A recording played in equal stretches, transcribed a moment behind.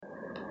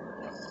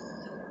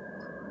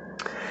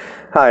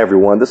Hi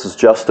everyone, this is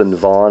Justin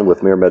Vaughn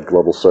with MirMed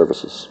Global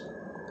Services.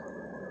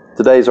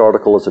 Today's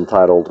article is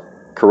entitled,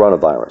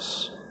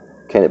 Coronavirus,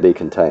 Can It Be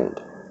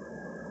Contained?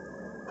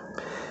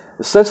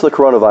 Since the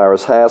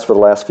coronavirus has for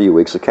the last few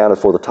weeks accounted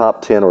for the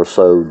top 10 or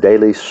so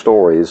daily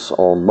stories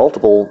on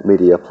multiple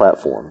media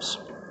platforms,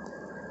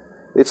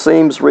 it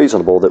seems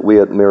reasonable that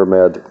we at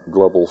MirMed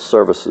Global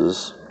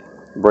Services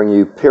bring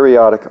you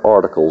periodic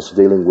articles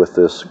dealing with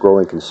this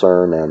growing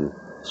concern and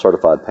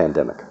certified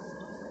pandemic.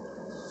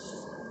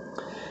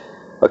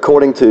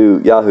 According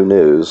to Yahoo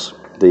News,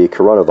 the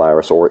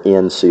coronavirus, or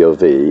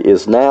nCoV,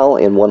 is now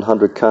in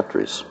 100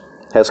 countries,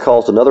 has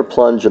caused another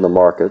plunge in the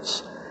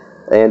markets,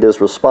 and is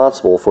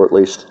responsible for at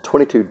least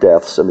 22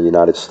 deaths in the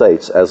United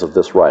States as of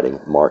this writing,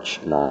 March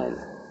 9.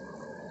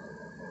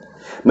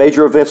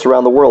 Major events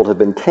around the world have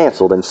been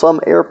canceled, and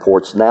some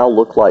airports now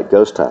look like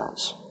ghost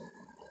towns.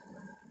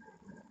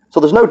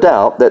 So there's no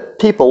doubt that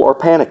people are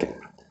panicking,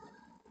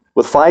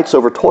 with fights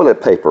over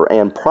toilet paper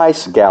and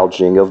price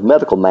gouging of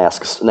medical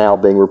masks now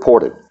being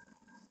reported.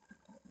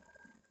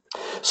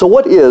 So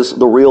what is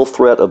the real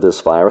threat of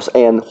this virus,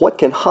 and what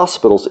can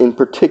hospitals in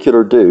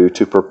particular do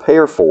to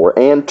prepare for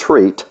and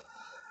treat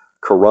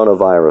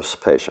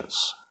coronavirus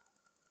patients?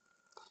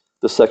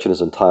 This section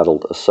is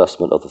entitled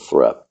Assessment of the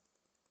Threat.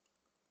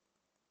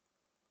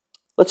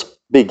 Let's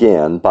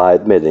begin by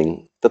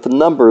admitting that the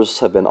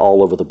numbers have been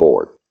all over the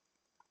board.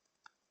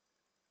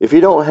 If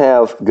you don't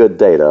have good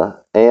data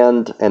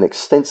and an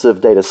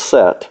extensive data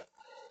set,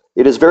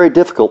 it is very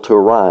difficult to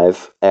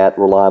arrive at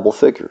reliable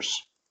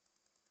figures.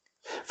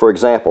 For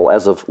example,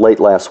 as of late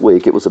last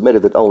week, it was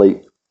admitted that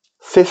only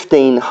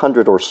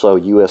 1,500 or so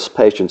U.S.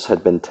 patients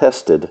had been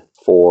tested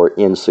for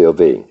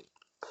nCoV.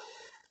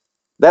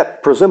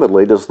 That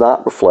presumably does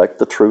not reflect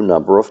the true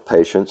number of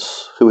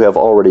patients who have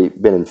already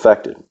been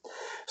infected.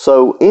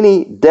 So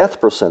any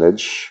death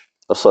percentage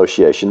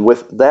association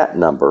with that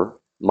number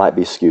might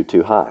be skewed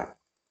too high.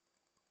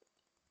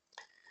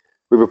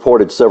 We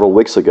reported several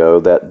weeks ago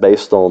that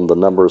based on the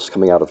numbers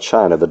coming out of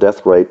China, the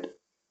death rate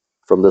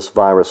from this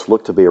virus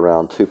looked to be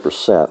around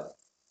 2%.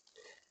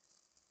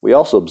 We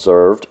also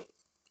observed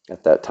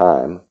at that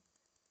time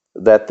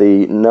that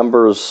the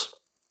numbers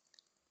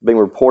being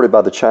reported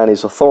by the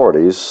Chinese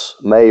authorities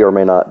may or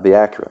may not be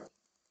accurate.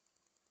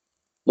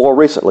 More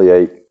recently,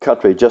 a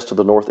country just to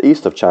the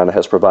northeast of China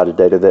has provided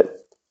data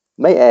that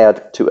may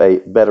add to a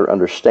better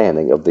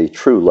understanding of the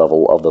true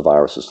level of the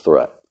virus's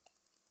threat.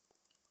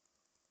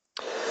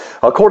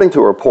 According to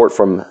a report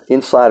from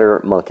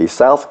Insider Monkey,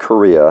 South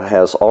Korea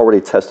has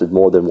already tested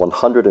more than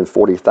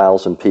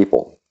 140,000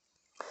 people.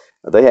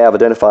 They have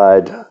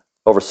identified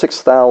over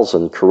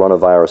 6,000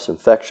 coronavirus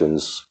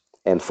infections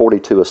and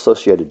 42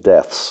 associated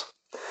deaths.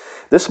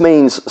 This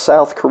means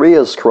South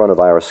Korea's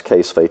coronavirus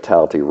case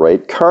fatality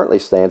rate currently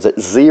stands at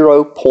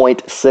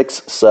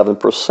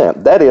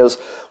 0.67%. That is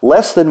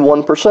less than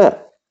 1%.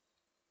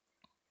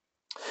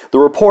 The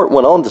report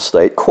went on to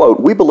state, quote,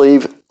 "We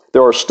believe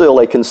there are still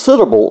a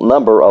considerable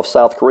number of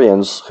South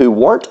Koreans who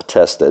weren't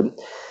tested,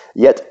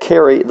 yet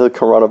carry the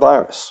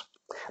coronavirus.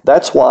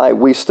 That's why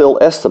we still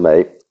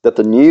estimate that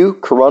the new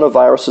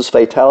coronavirus's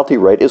fatality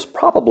rate is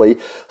probably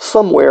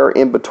somewhere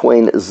in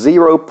between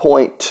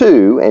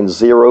 0.2 and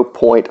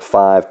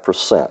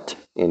 0.5%,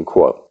 end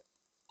quote.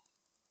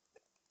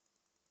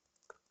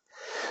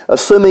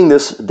 Assuming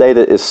this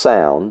data is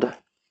sound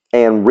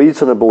and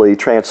reasonably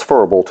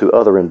transferable to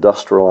other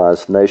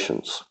industrialized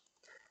nations,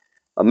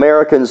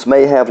 Americans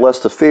may have less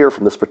to fear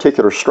from this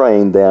particular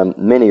strain than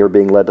many are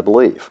being led to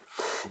believe.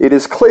 It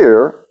is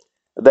clear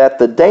that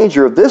the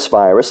danger of this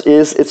virus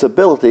is its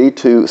ability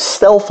to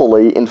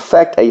stealthily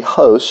infect a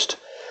host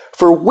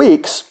for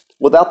weeks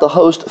without the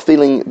host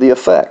feeling the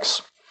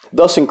effects,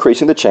 thus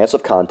increasing the chance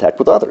of contact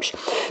with others.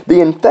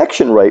 The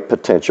infection rate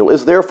potential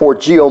is therefore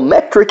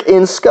geometric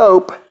in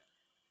scope,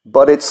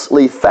 but its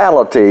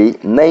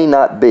lethality may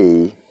not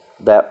be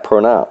that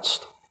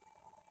pronounced.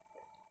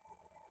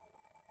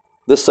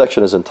 This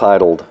section is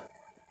entitled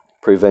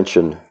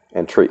Prevention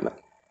and Treatment.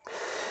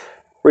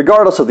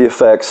 Regardless of the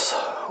effects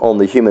on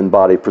the human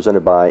body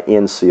presented by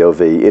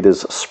nCoV, it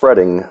is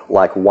spreading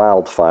like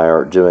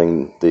wildfire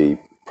during the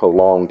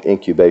prolonged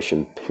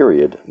incubation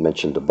period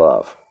mentioned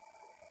above.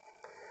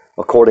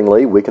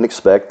 Accordingly, we can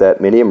expect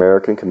that many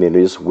American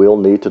communities will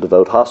need to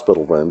devote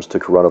hospital rooms to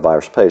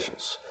coronavirus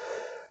patients.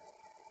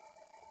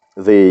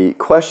 The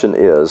question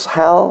is,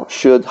 how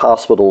should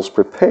hospitals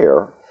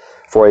prepare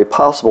for a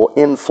possible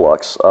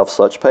influx of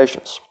such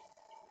patients?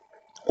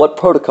 What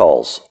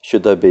protocols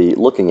should they be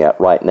looking at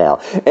right now?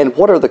 And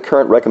what are the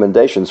current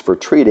recommendations for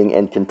treating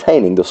and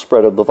containing the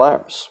spread of the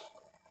virus?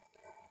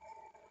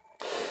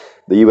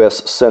 The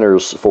U.S.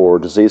 Centers for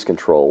Disease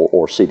Control,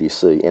 or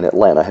CDC, in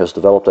Atlanta has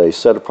developed a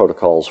set of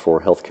protocols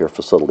for healthcare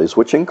facilities,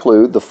 which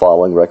include the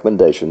following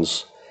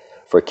recommendations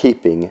for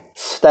keeping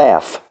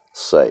staff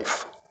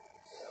safe.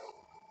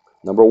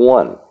 Number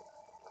 1,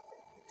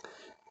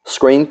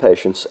 screen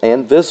patients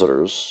and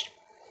visitors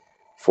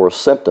for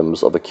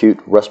symptoms of acute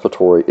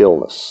respiratory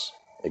illness,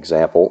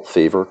 example,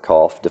 fever,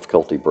 cough,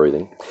 difficulty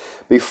breathing,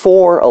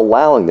 before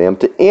allowing them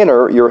to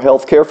enter your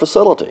healthcare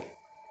facility.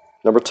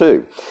 Number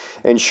 2,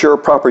 ensure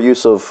proper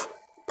use of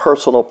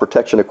personal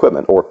protection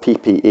equipment, or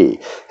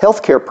PPE.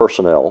 Healthcare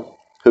personnel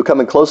who come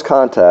in close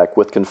contact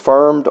with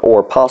confirmed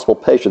or possible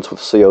patients with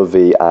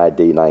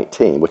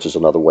COVID-19, which is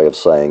another way of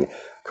saying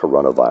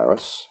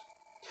coronavirus,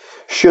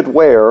 should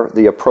wear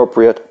the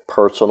appropriate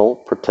personal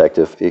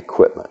protective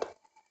equipment.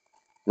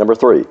 Number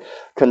 3,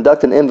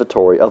 conduct an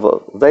inventory of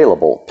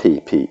available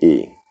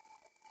PPE.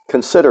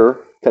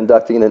 Consider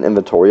conducting an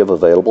inventory of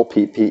available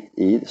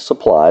PPE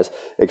supplies.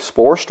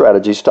 Explore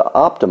strategies to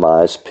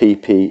optimize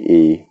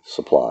PPE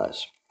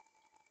supplies.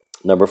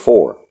 Number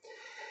 4,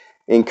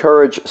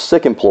 encourage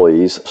sick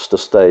employees to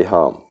stay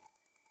home.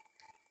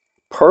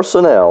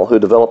 Personnel who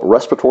develop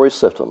respiratory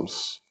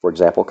symptoms, for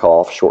example,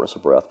 cough, shortness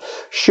of breath,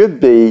 should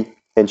be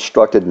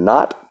instructed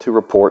not to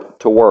report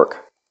to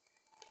work.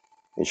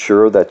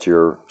 Ensure that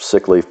your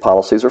sick leave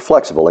policies are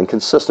flexible and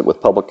consistent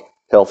with public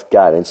health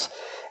guidance,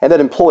 and that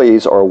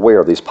employees are aware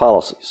of these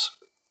policies.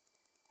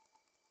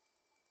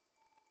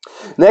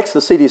 Next, the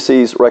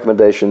CDC's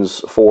recommendations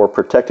for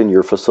protecting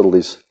your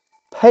facility's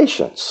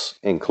patients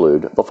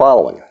include the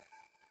following.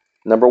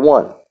 Number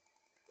 1,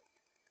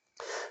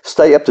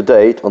 stay up to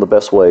date on the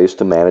best ways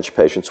to manage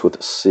patients with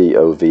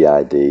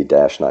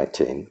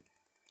COVID-19.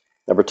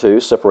 Number 2,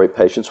 separate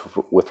patients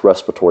with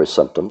respiratory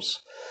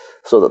symptoms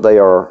so that they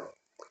are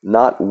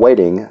not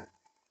waiting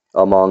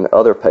among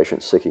other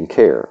patients seeking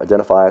care.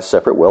 Identify a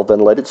separate,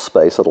 well-ventilated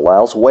space that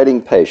allows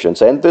waiting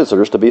patients and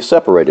visitors to be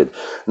separated.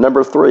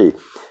 Number 3,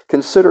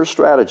 consider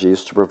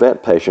strategies to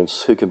prevent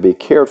patients who can be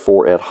cared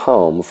for at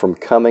home from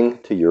coming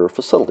to your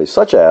facility,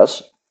 such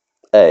as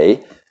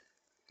A,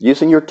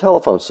 using your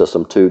telephone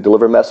system to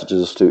deliver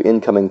messages to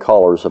incoming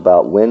callers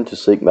about when to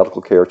seek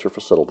medical care at your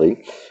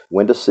facility,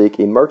 when to seek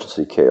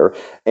emergency care,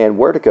 and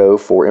where to go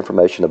for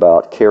information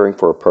about caring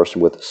for a person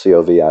with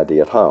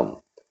COVID at home.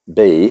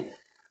 B,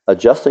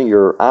 adjusting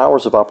your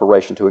hours of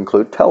operation to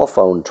include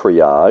telephone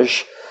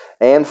triage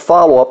and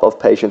follow-up of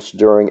patients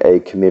during a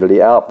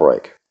community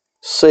outbreak.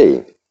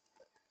 C,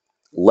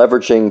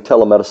 leveraging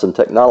telemedicine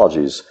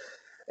technologies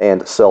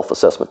and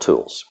self-assessment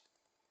tools.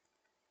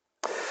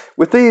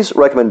 With these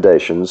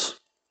recommendations,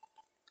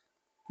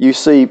 you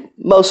see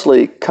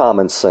mostly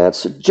common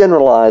sense,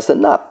 generalized,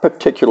 and not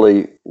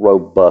particularly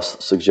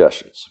robust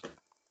suggestions.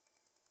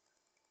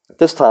 At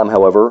this time,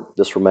 however,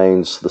 this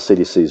remains the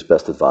CDC's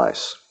best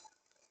advice.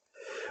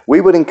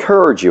 We would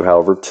encourage you,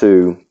 however,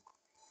 to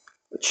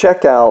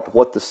check out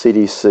what the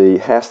CDC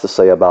has to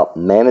say about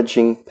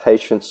managing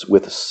patients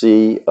with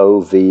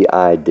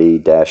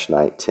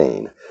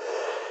COVID-19.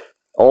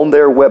 On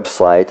their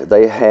website,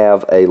 they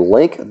have a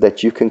link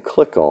that you can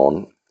click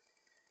on,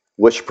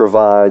 which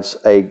provides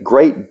a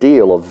great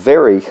deal of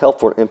very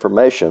helpful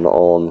information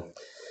on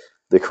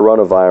the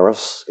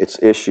coronavirus, its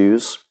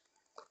issues,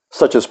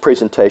 such as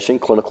presentation,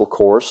 clinical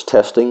course,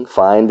 testing,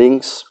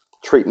 findings,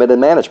 treatment and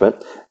management,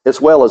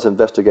 as well as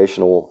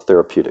investigational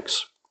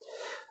therapeutics.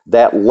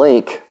 That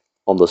link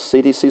on the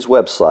CDC's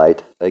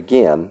website,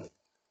 again,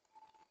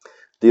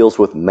 deals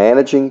with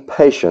managing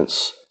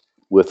patients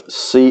with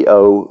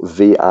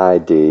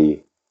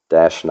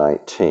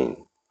COVID-19.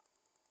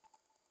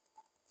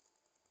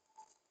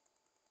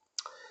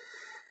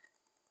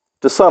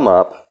 To sum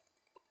up,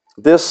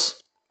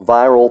 this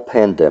viral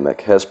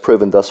pandemic has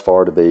proven thus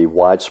far to be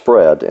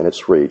widespread in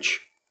its reach,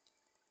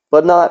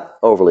 but not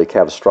overly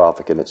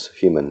catastrophic in its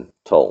human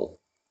toll.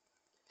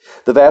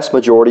 The vast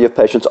majority of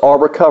patients are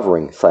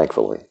recovering,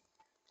 thankfully,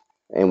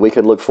 and we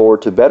can look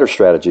forward to better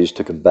strategies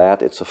to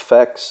combat its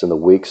effects in the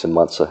weeks and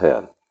months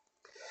ahead.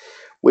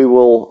 We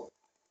will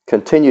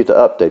continue to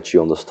update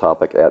you on this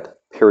topic at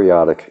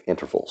periodic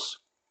intervals.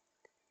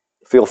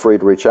 Feel free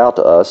to reach out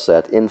to us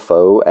at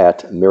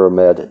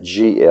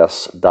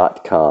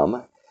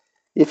info@miramedgs.com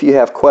if you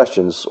have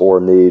questions or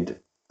need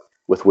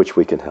with which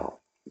we can help.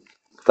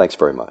 Thanks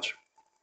very much.